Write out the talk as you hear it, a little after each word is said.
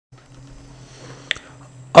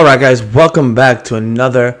Alright guys, welcome back to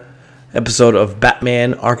another episode of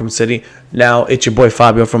Batman Arkham City. Now, it's your boy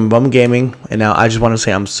Fabio from Bum Gaming, and now I just want to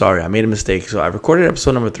say I'm sorry. I made a mistake. So I recorded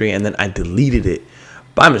episode number 3 and then I deleted it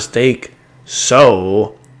by mistake.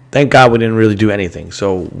 So, thank God we didn't really do anything.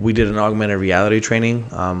 So, we did an augmented reality training,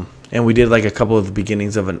 and we did like a couple of the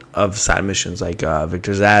beginnings of side missions, like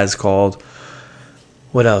Victor Zaz called.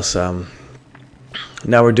 What else?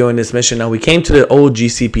 Now we're doing this mission. Now we came to the old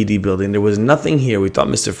GCPD building. There was nothing here. We thought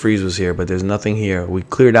Mr. Freeze was here, but there's nothing here. We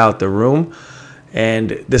cleared out the room, and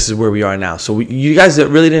this is where we are now. So you guys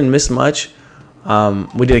really didn't miss much.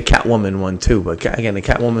 We did a Catwoman one too, but again, the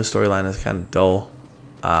Catwoman storyline is kind of dull.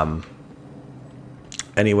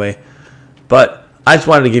 Anyway, but I just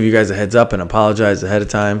wanted to give you guys a heads up and apologize ahead of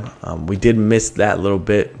time. We did miss that little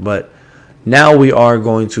bit, but now we are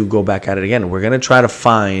going to go back at it again. We're going to try to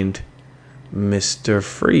find Mr.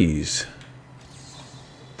 Freeze.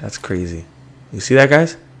 That's crazy. You see that,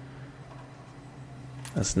 guys?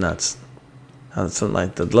 That's nuts. Something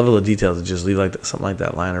like the level of detail to just leave like that, something like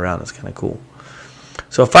that lying around is kind of cool.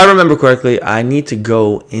 So if I remember correctly, I need to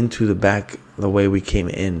go into the back the way we came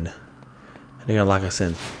in. And they're gonna lock us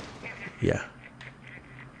in. Yeah.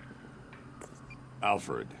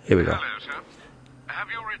 Alfred. Here we go. Hello, sir. Have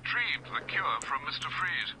you retrieved the cure from Mr.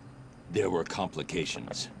 Freeze? There were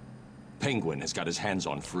complications. Penguin has got his hands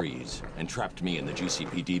on Freeze and trapped me in the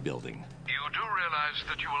GCPD building. You do realize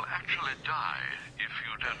that you will actually die if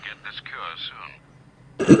you don't get this cure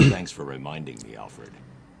soon. Thanks for reminding me, Alfred.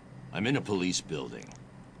 I'm in a police building.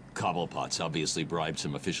 Cobblepot's obviously bribed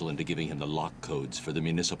some official into giving him the lock codes for the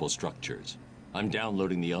municipal structures. I'm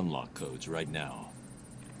downloading the unlock codes right now.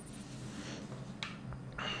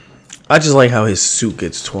 I just like how his suit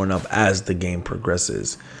gets torn up as the game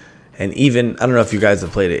progresses. And even, I don't know if you guys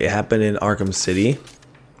have played it. It happened in Arkham City.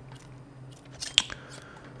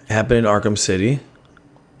 It happened in Arkham City.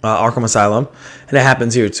 Arkham Asylum. And it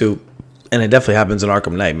happens here too. And it definitely happens in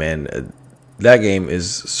Arkham Knight, man. That game is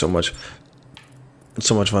so much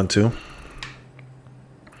fun too.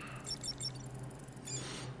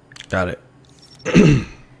 Got it.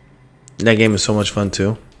 That game is so much fun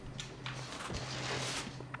too.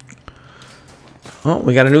 Oh,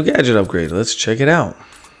 we got a new gadget upgrade. Let's check it out.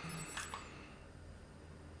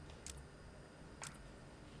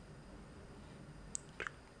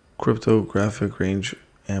 Cryptographic range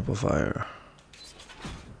amplifier.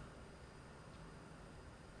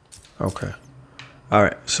 Okay.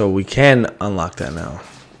 Alright, so we can unlock that now.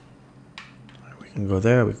 We can go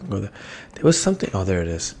there, we can go there. There was something. Oh, there it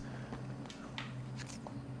is.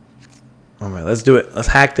 Alright, let's do it. Let's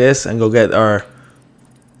hack this and go get our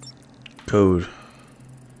code.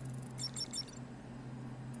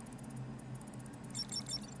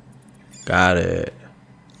 Got it.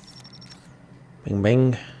 Bing,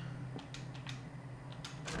 bing.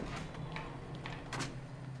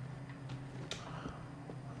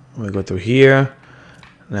 We go through here.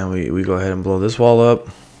 Now we go ahead and blow this wall up.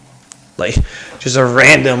 Like, just a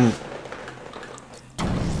random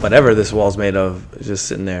whatever this wall's made of is just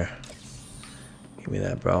sitting there. Give me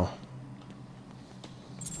that, bro.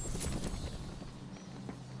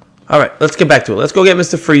 Alright, let's get back to it. Let's go get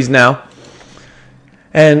Mr. Freeze now.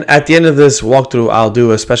 And at the end of this walkthrough, I'll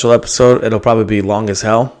do a special episode. It'll probably be long as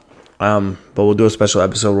hell. But we'll do a special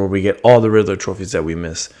episode where we get all the Riddler trophies that we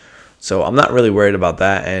miss. So I'm not really worried about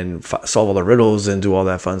that and solve all the riddles and do all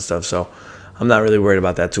that fun stuff. So I'm not really worried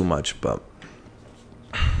about that too much. But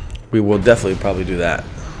we will definitely probably do that.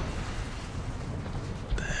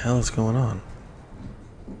 What the hell is going on?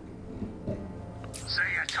 See,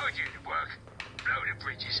 I told you it'd work. Blow the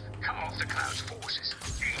bridges, cut off the Cloud's forces.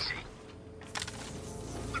 Easy.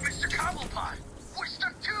 But Mr. Cobblepot, we're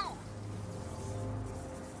stuck too.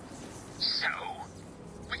 So,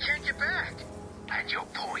 we can't get back. And your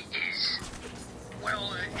point is,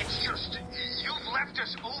 well, it's just, you've left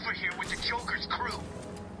us over here with the Joker's crew.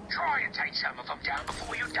 Try and take some of them down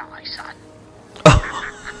before you die, son.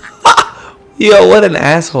 Yo, what an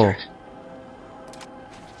asshole. We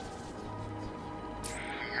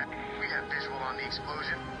have visual on the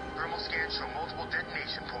explosion. Thermal scans show multiple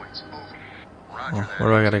detonation points. Over. Oh, where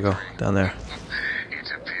do I gotta go? Down there.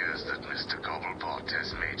 It appears that Mr. Cobblepot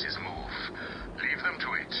has made his move. Leave them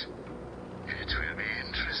to it. It will be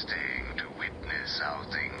interesting to witness how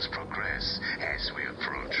things progress as we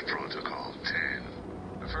approach Protocol 10.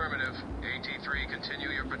 Affirmative. AT3, continue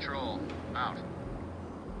your patrol. Out.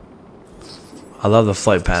 I love the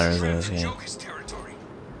flight patterns in this game. Joker's territory.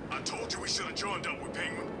 I told you we should have joined up with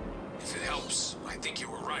Penguin. If it helps, I think you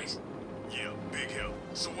were right. Yeah, big help.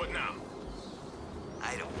 So what now?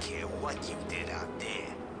 I don't care what you did out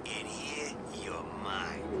there. In here, you're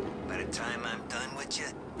mine. By the time I'm done with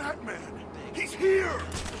gotcha. Batman! He's here!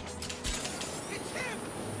 It's him!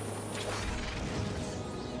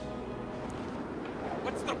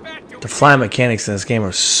 What's the bat doing? The flying mechanics in this game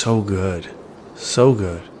are so good. So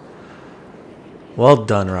good. Well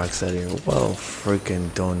done, Rocksteady. Well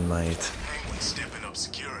freaking done, mate. Penguin's stepping up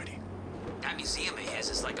security. That museum of his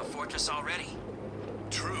is like a fortress already.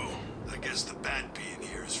 True. I guess the bat being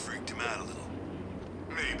here has freaked him out a little.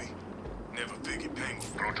 Maybe. Never figured Penguin.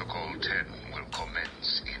 Protocol 10 will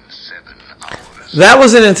commence in 7 hours. That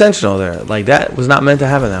wasn't intentional there. Like, that was not meant to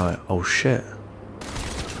happen that way. Oh, shit.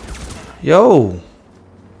 Yo.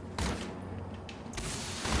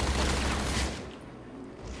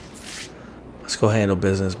 Let's go handle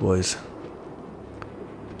business, boys.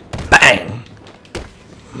 Bang!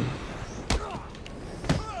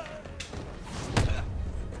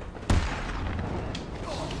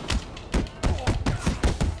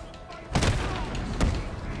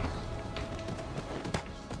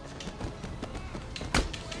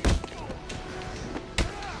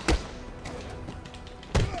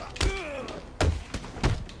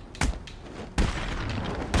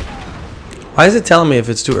 Why is it telling me if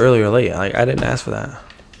it's too early or late? Like, I didn't ask for that.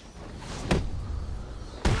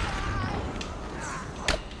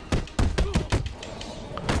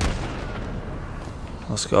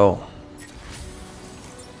 Let's go.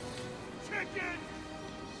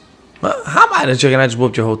 How am I the chicken? I just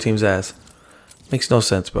whooped your whole team's ass. Makes no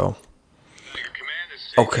sense, bro.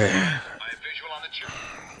 Okay.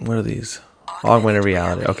 What are these? Augmented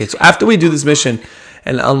reality. Okay, so after we do this mission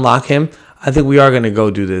and unlock him, I think we are going to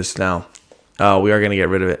go do this now. We are going to get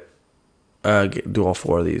rid of it. Do all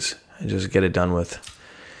 4 of these and just get it done with.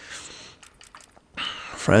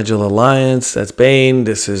 Fragile Alliance. That's Bane.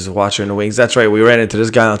 This is Watcher in the Wings. That's right. We ran into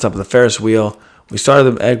this guy on top of the Ferris wheel. We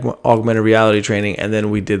started the augmented reality training, and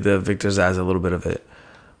then we did the Victor Zsasz, a little bit of it.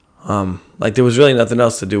 Like, there was really nothing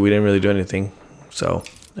else to do. We didn't really do anything. So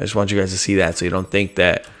I just want you guys to see that so you don't think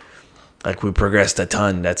that, like, we progressed a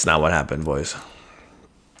ton. That's not what happened, boys.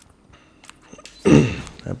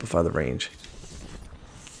 Amplify the range.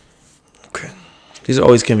 Okay. These are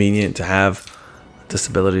always convenient to have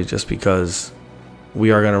disability just because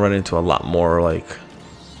we are going to run into a lot more, like,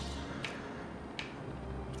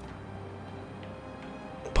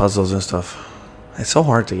 puzzles and stuff. It's so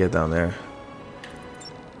hard to get down there.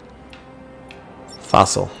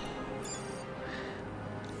 Fossil.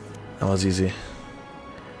 That was easy.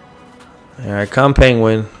 Alright, come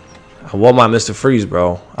Penguin. I want my Mr. Freeze,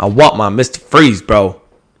 bro. I want my Mr. Freeze, bro.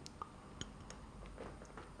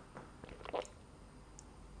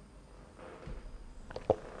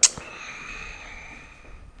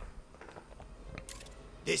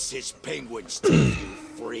 This is Penguin's team, you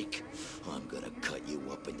freak. I'm gonna cut you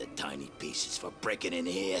up into tiny pieces for breaking in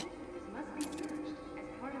here.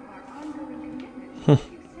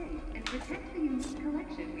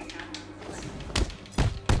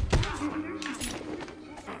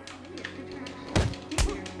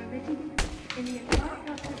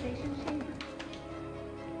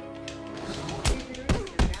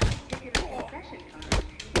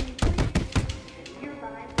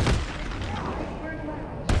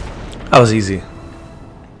 That was easy.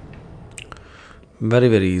 Very,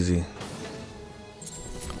 very easy.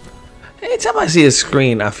 Anytime I see a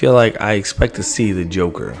screen, I feel like I expect to see the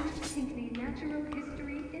Joker.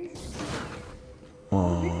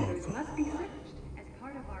 Oh.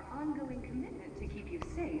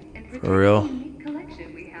 For real?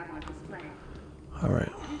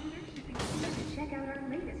 Alright. Check out our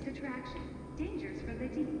latest attraction, Dangers from the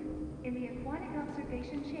Deep, in the aquatic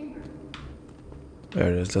observation chamber. There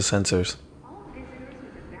it is, the sensors. All visitors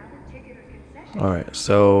with a valid ticket or concession. Alright,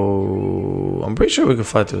 so I'm pretty sure we can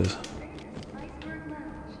fly through this. Iceberg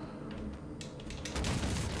Lounge.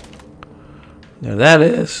 There that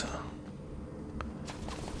is.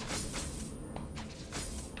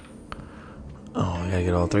 Oh, I gotta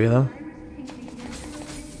get all 3 of them.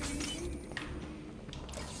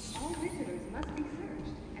 All visitors must be searched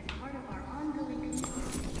as part of our ongoing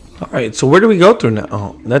commitment. Alright, so where do we go through now?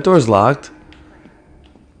 Oh, that door's locked.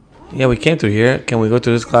 Yeah, we came through here. Can we go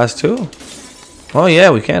through this glass too? Oh yeah,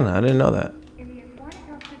 we can. I didn't know that. In the aquatic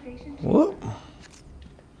observation chamber, Whoop.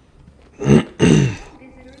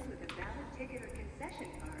 visitors with a valid ticket or concession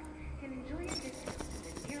card can enjoy a visit to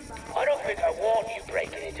the nearby. I don't think I want you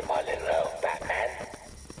breaking into my little home, Batman.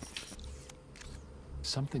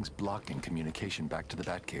 Something's blocking communication back to the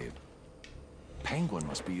Batcave. Penguin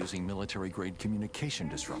must be using military-grade communication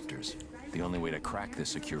disruptors. The only way to crack this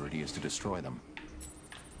security is to destroy them.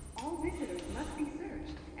 All visitors must be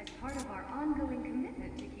searched as part of our ongoing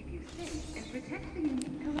commitment to keep you safe and protect the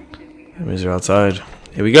unique collection we have. Enemies are outside.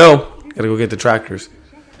 Here we go. Gotta go get the tractors.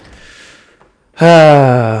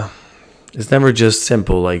 It's never just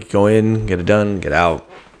simple, like go in, get it done, get out.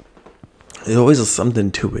 There's always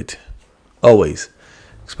something to it. Always.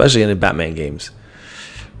 Especially in the Batman games.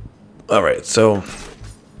 Alright, so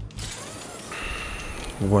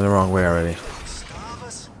we're going the wrong way already.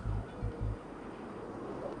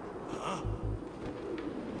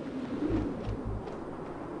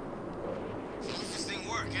 This thing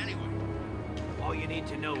work anyway? All you need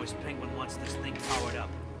to know is Penguin wants this thing powered up.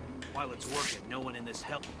 While it's working, no one in this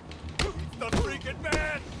hell. The freaking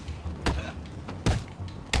man!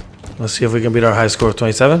 Let's see if we can beat our high score of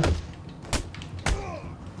 27.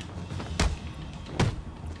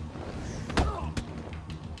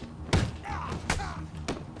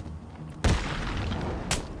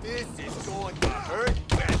 This is going to hurt.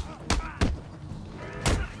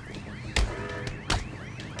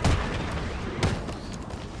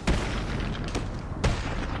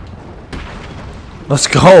 Let's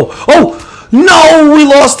go. Oh, no, we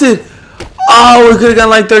lost it. Oh, we could have gotten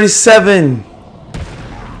like 37.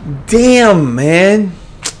 Damn, man.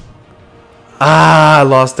 I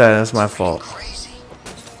lost that. That's my fault.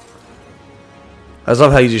 I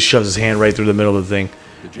love how he just shoves his hand right through the middle of the thing.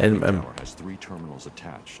 The JP tower has 3 terminals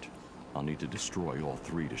attached. I'll need to destroy all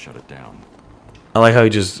 3 to shut it down. I like how he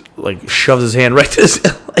just like shoves his hand right to his,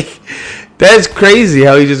 like, that's crazy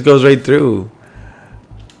how he just goes right through.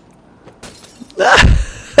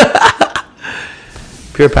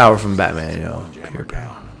 Pure power from Batman, yo. Pure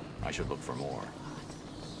power. I should look for more.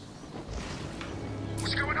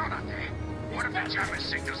 What's going on out there? What if that jammer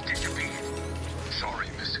signals disappeared? Sorry,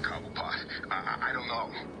 Mr. Cobblepot. I don't know.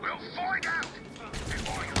 We'll find out.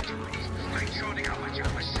 Before you do it, make sure they got my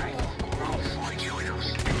jammer safe, or I'll find you in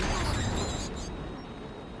those.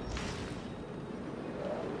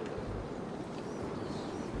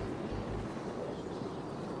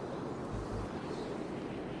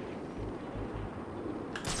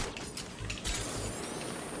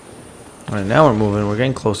 Alright, now we're moving. We're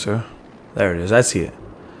getting closer. There it is. I see it.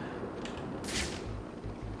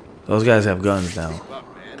 Those guys have guns now.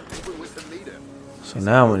 So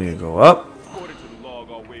now we need to go up. According to the log,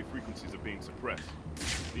 all wave frequencies are being suppressed.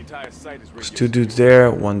 The entire site is There's 2 dudes there,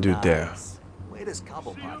 1 dude there. Nice. Where does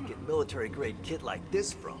Cobblepot get military-grade kit like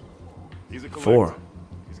this from? He's a collector. 4.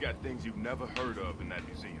 He's got things you've never heard of in that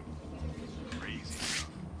museum. Crazy stuff.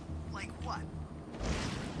 Like what?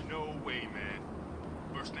 No way, man.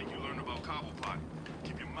 First thing you learn about Cobblepot,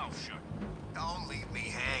 keep your mouth shut. Don't leave me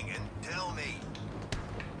hanging. Tell me.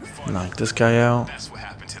 Knock this guy out. That's what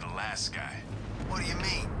happened to the last guy. What do you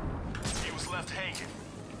mean? He was left hanging,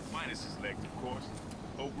 minus his legs, of course,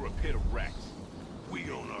 over a pit of rats.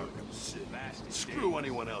 We own Arkham City. Nasty Screw day.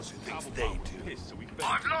 anyone else who thinks Cobblepot they was do. pissed, so we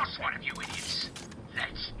I've lost one of you idiots.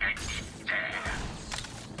 Let's end it there.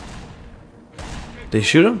 They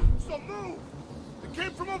shoot him? So move! It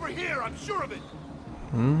came from over here, I'm sure of it.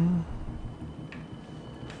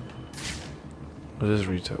 What is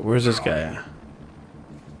retard? Where's this guy at?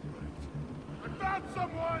 I found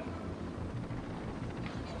someone!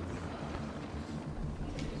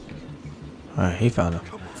 Alright, he found him.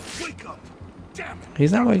 Come on, wake up! Damn it!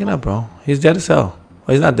 He's not waking up, bro. He's dead as hell.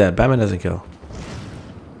 Well, he's not dead. Batman doesn't kill.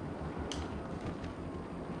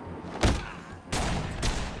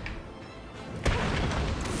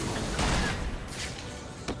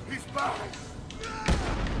 He's back!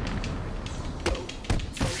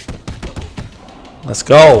 Let's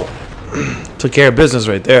go. Took care of business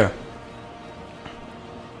right there.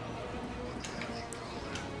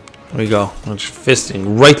 There we go. I'm just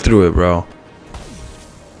fisting right through it, bro.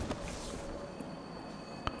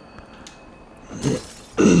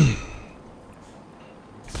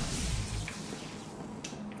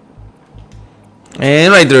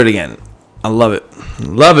 And right through it again. I love it.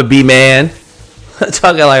 Love it, B-Man.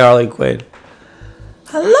 Talking like Harley Quinn.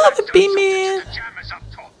 I love it, B-Man. The jammers up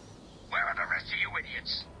top. Where are the rest of you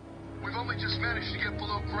idiots? We've only just managed to get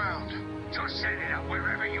below ground. Just set it up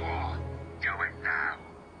wherever you are. Do it now.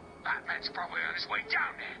 Batman's probably on his way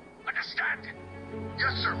down there. Understand?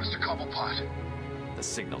 Yes, sir, Mr. Cobblepot. The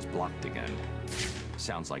signal's blocked again.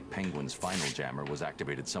 Sounds like Penguin's final jammer was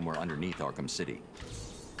activated somewhere underneath Arkham City.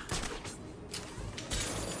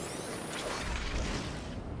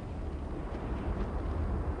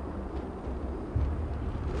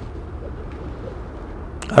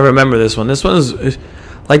 I remember this one. This one is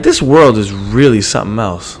like, this world is really something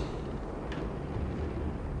else.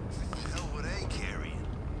 What the hell were they carrying?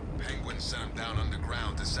 Penguin sent him down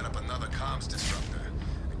underground to set up another comms disruptor.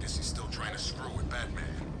 I guess he's still trying to screw with Batman.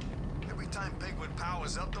 Every time Penguin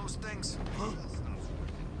powers up those things? Huh? Of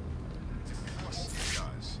course it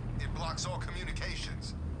does. It blocks all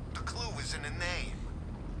communications. The clue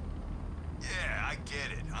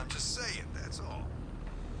just saying, that's all.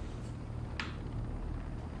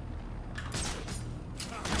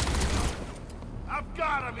 I've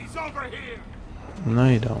got him. He's over here. No,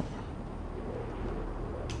 you don't.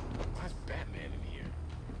 Why's Batman in here?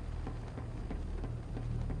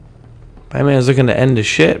 Batman's looking to end the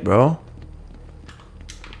shit, bro.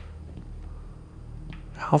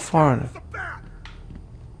 How far?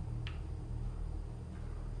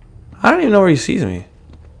 I don't even know where he sees me.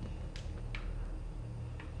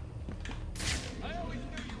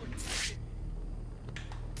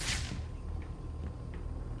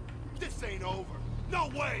 This ain't over. No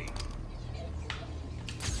way.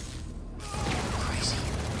 Crazy.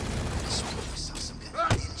 I swear I saw some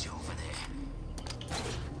kind of ninja over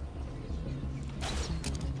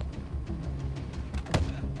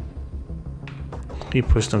there. He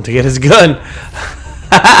pushed him to get his gun.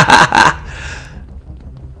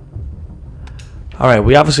 Alright,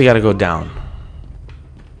 we obviously gotta go down.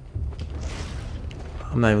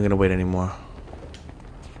 I'm not even gonna wait anymore.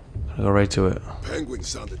 I'm gonna go right to it. Penguin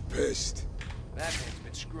sounded pissed. Batman's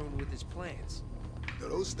been screwing with his plans. Do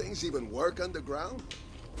those things even work underground?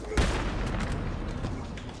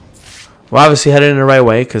 We're obviously headed in the right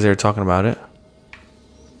way because they were talking about it.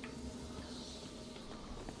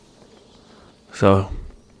 So,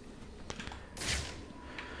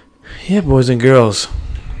 yeah, boys and girls.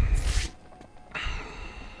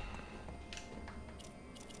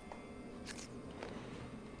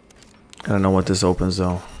 I don't know what this opens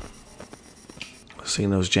though.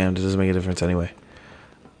 Seeing those jammed, it doesn't make a difference anyway.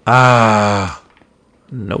 Ah,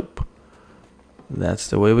 nope. That's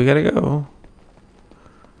the way we gotta go.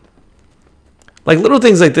 Like little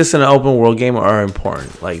things like this in an open world game are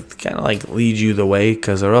important. Like kind of like lead you the way,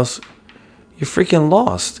 because or else you're freaking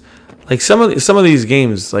lost. Like some of these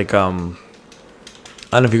games, like I don't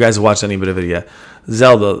know if you guys have watched any bit of it yet.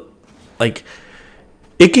 Zelda, like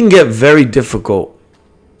it can get very difficult.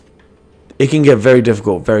 It can get very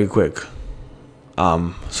difficult very quick.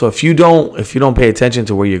 So if you don't pay attention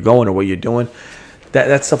to where you're going or what you're doing,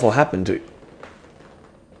 that stuff will happen to you.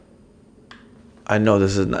 I know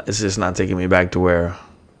this is just not taking me back to where.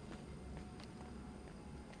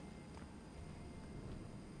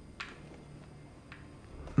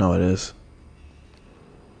 No, it is.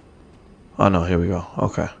 Oh no, here we go.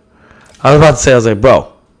 Okay. I was about to say, I was like,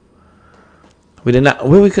 bro, we did not.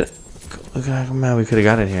 Well, we could. Man, we could have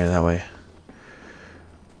got in here that way.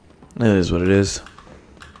 It is what it is.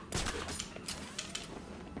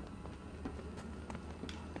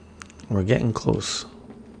 We're getting close.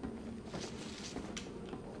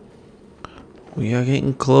 We are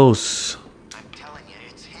getting close. I'm telling you,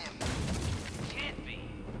 it's him. Can't be.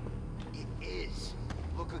 It is.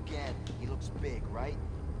 Look again. He looks big, right?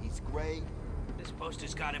 He's gray. This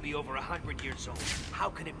poster's gotta be over 100 years old. How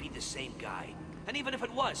can it be the same guy? And even if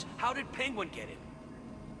it was, how did Penguin get it?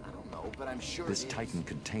 I don't know, but I'm sure This it is. Titan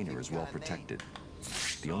container is well protected.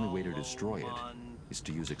 The only way to destroy it is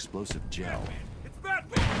to use explosive gel. It's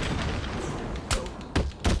Batman.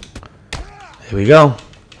 Here we go.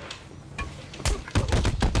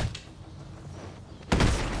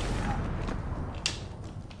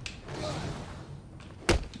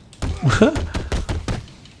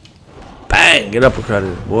 Bang! Get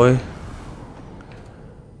uppercutted, boy.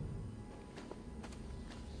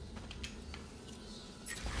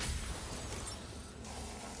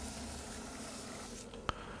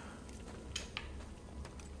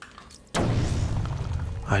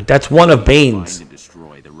 Alright, that's one of Bane's. Find and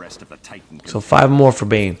destroy the rest of the Titan. So 5 more for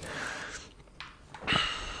Bane.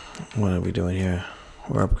 What are we doing here?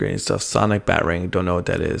 We're upgrading stuff. Sonic Batarang. Don't know what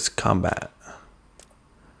that is. Combat.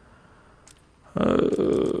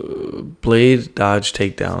 Blade, dodge,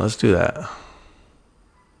 takedown. Let's do that.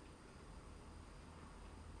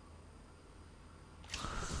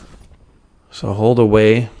 So hold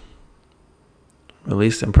away,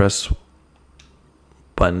 release, and press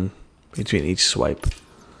button between each swipe.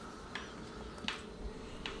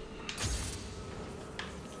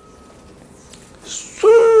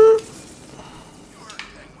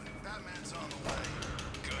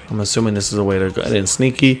 I'm assuming this is a way to go. And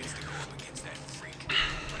sneaky.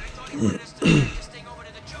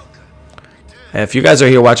 And if you guys are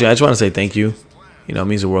here watching, I just want to say thank you. You know, it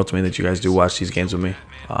means the world to me that you guys do watch these games with me.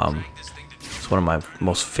 It's one of my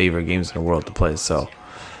most favorite games in the world to play. So,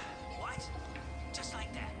 What? Just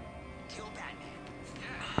like that. Kill Batman.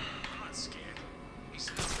 Yeah, I'm not scared. He's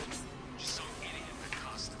nothing. Just some idiot in a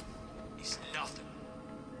costume. He's nothing.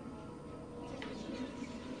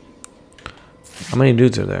 how many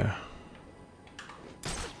dudes are there?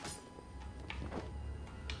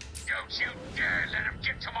 Don't you dare let him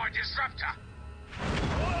get to my disruptor!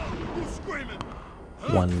 Who's screaming?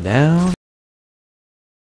 One down.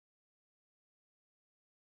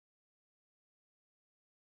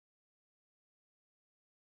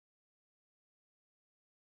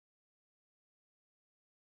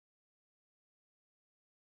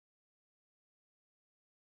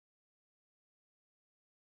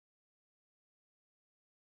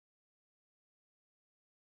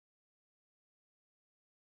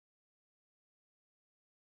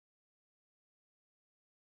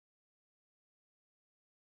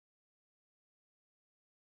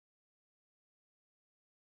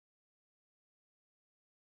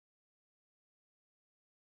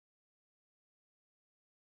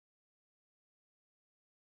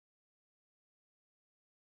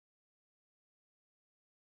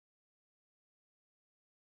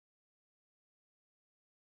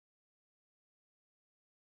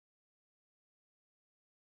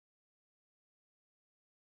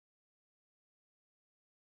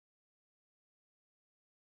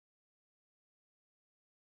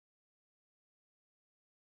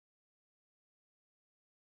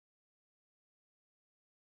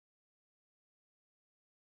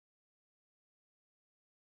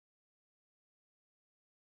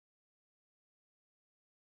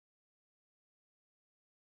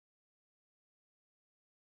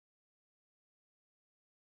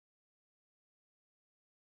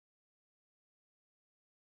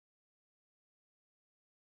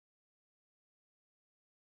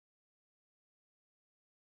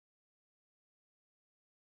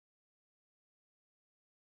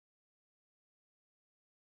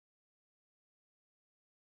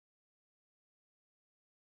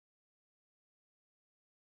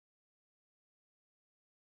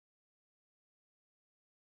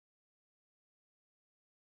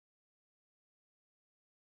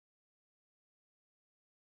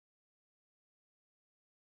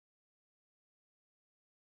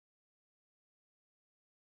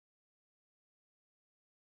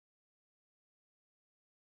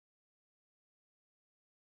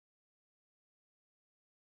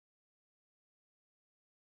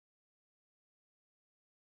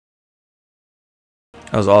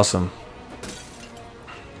 That was awesome.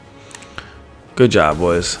 Good job,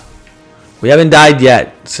 boys. We haven't died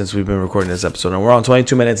yet since we've been recording this episode, and we're on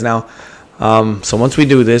 22 minutes now. So once we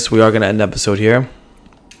do this, we are going to end the episode here.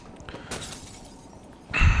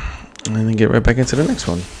 And then get right back into the next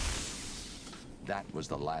one. That was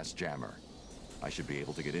the last jammer. I should be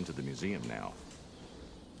able to get into the museum now.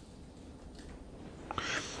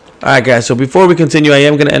 Alright, guys. So before we continue, I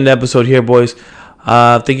am going to end the episode here, boys.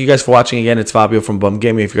 Thank you guys for watching. Again, it's Fabio from Bum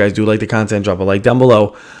Gaming. If you guys do like the content, drop a like down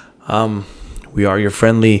below. We are your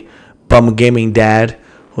friendly Bum Gaming dad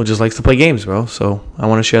who just likes to play games, bro. So I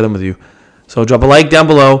want to share them with you. So drop a like down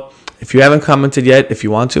below. If you haven't commented yet, if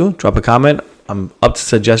you want to, drop a comment. I'm up to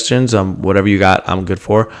suggestions. Whatever you got, I'm good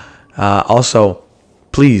for. Also,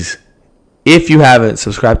 please, if you haven't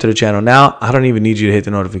subscribed to the channel now, I don't even need you to hit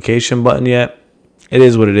the notification button yet. It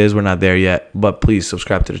is what it is. We're not there yet. But please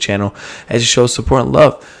subscribe to the channel as it shows support and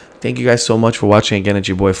love. Thank you guys so much for watching. Again, it's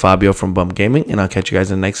your boy Fabio from Bum Gaming. And I'll catch you guys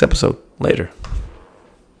in the next episode. Later.